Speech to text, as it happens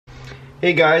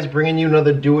Hey guys, bringing you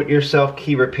another do-it-yourself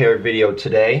key repair video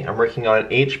today. I'm working on an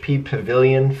HP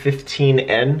Pavilion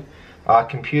 15N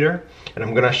computer, and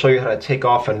I'm going to show you how to take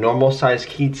off a normal size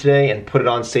key today and put it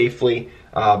on safely,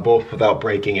 both without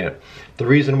breaking it. The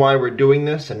reason why we're doing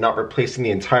this and not replacing the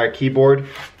entire keyboard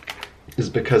is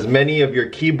because many of your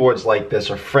keyboards like this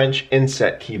are French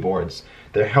inset keyboards.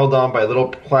 They're held on by little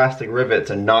plastic rivets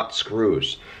and not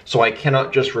screws. So I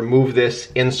cannot just remove this,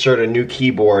 insert a new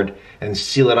keyboard, and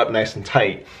seal it up nice and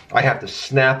tight. I have to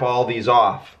snap all these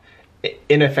off,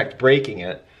 in effect breaking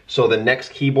it, so the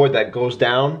next keyboard that goes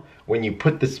down, when you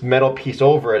put this metal piece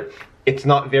over it, it's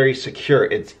not very secure,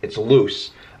 it's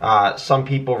loose. Some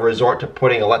people resort to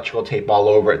putting electrical tape all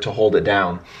over it to hold it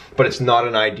down, but it's not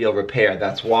an ideal repair.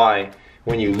 That's why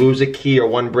when you lose a key or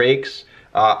one breaks,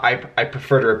 I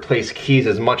prefer to replace keys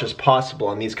as much as possible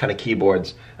on these kind of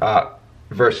keyboards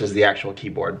versus the actual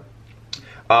keyboard.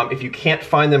 If you can't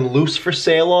find them loose for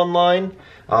sale online,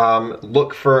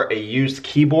 look for a used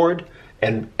keyboard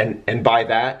and buy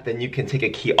that. Then you can take a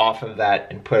key off of that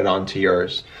and put it onto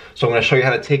yours. So I'm going to show you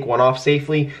how to take one off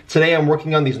safely. Today I'm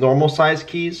working on these normal size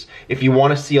keys. If you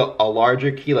want to see a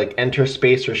larger key like enter,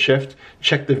 space, or shift,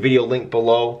 check the video link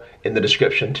below in the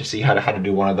description to see how to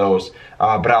do one of those.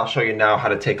 But I'll show you now how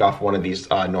to take off one of these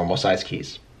normal size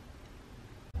keys.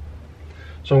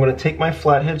 So I'm going to take my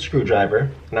flathead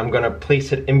screwdriver and I'm going to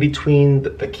place it in between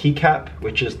the keycap,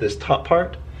 which is this top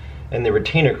part, and the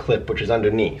retainer clip, which is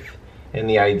underneath. And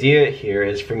the idea here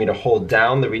is for me to hold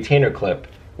down the retainer clip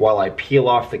while I peel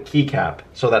off the keycap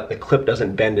so that the clip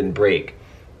doesn't bend and break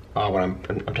when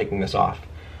I'm taking this off.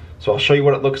 So I'll show you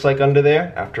what it looks like under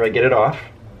there after I get it off.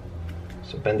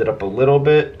 So bend it up a little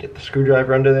bit, get the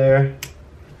screwdriver under there,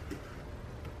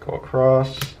 go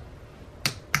across.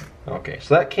 Okay,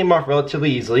 so that came off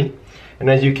relatively easily. And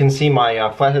as you can see,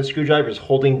 my flathead screwdriver is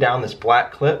holding down this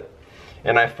black clip,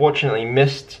 and I fortunately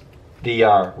missed the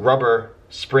rubber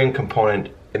spring component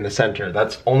in the center.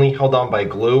 That's only held on by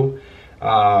glue.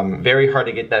 Very hard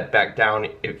to get that back down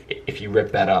if you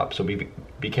rip that up, so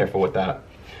be careful with that.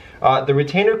 The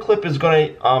retainer clip is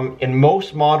going to, in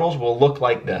most models, will look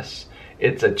like this.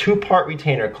 It's a two-part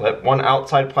retainer clip, one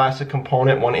outside plastic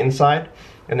component, one inside,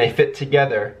 and they fit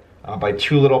together by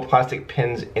two little plastic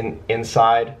pins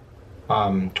inside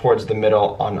towards the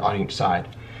middle on each side.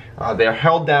 They're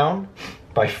held down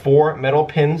by 4 metal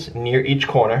pins near each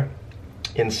corner.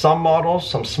 In some models,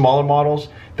 some smaller models,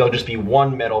 there'll just be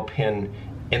one metal pin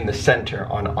in the center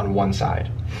on one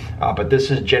side. But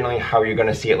this is generally how you're going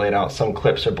to see it laid out. Some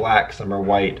clips are black, some are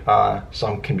white,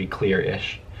 some can be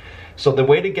clear-ish. So the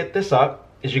way to get this up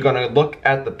is you're going to look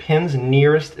at the pins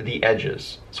nearest the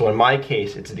edges. So in my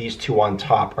case, it's these two on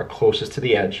top are closest to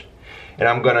the edge. And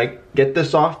I'm going to get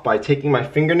this off by taking my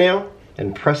fingernail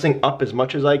and pressing up as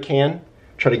much as I can.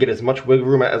 Try to get as much wiggle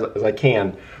room as I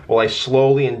can while I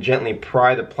slowly and gently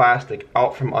pry the plastic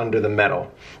out from under the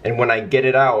metal. And when I get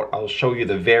it out, I'll show you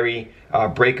the very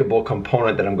breakable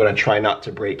component that I'm going to try not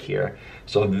to break here.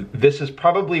 So this is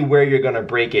probably where you're going to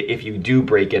break it if you do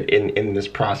break it in this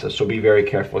process, so be very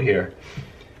careful here.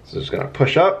 So just going to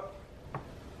push up.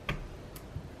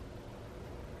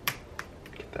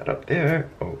 Get that up there.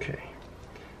 Okay.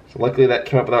 So luckily that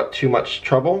came up without too much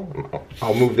trouble.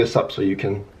 I'll move this up so you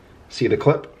can see the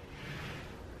clip.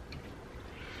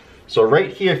 So right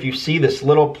here, if you see this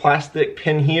little plastic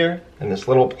pin here and this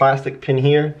little plastic pin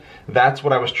here, that's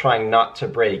what I was trying not to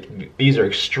break. These are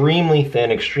extremely thin,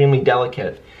 extremely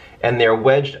delicate, and they're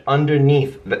wedged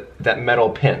underneath that metal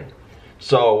pin.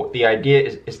 So the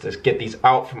idea is to get these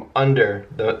out from under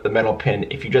the metal pin.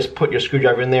 If you just put your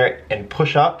screwdriver in there and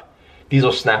push up, these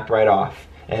will snap right off.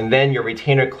 And then your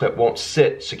retainer clip won't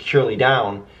sit securely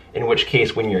down, in which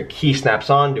case when your key snaps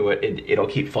onto it, it'll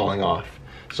keep falling off.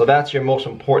 So that's your most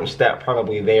important step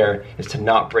probably there, is to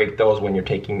not break those when you're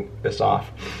taking this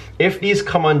off. If these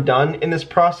come undone in this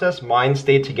process, mine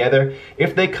stayed together.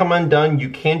 If they come undone, you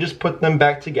can just put them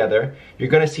back together. You're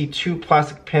going to see 2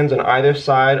 plastic pins on either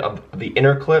side of the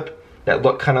inner clip that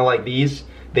look kind of like these.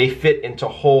 They fit into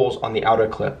holes on the outer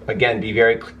clip. Again, be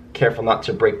very careful not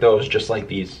to break those, just like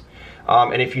these.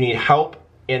 And if you need help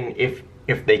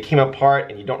if they came apart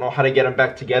and you don't know how to get them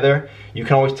back together, you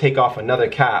can always take off another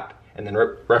cap and then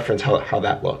reference how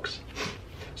that looks.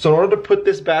 So in order to put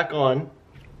this back on,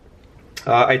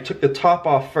 I took the top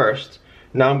off first.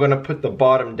 Now I'm going to put the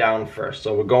bottom down first.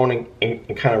 So we're going in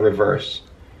kind of reverse.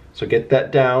 So get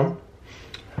that down.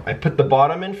 I put the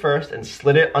bottom in first and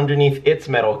slid it underneath its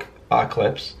metal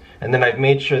clips. And then I've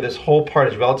made sure this whole part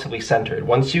is relatively centered.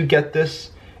 Once you get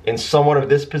this in somewhat of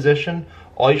this position,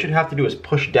 all you should have to do is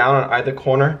push down on either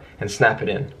corner and snap it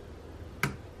in.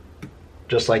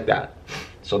 Just like that.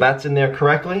 So that's in there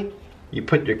correctly. you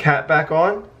put your cap back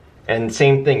on, and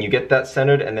same thing, you get that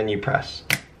centered and then you press,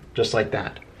 just like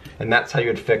that. And that's how you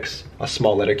would fix a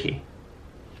small letter key.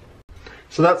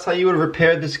 So that's how you would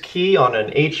repair this key on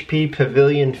an HP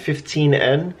Pavilion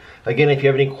 15N. Again, if you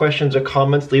have any questions or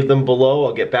comments, leave them below.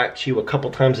 I'll get back to you a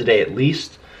couple times a day at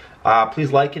least.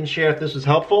 Please like and share if this was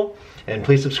helpful, and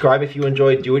please subscribe if you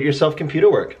enjoy do-it-yourself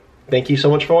computer work. Thank you so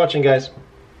much for watching, guys.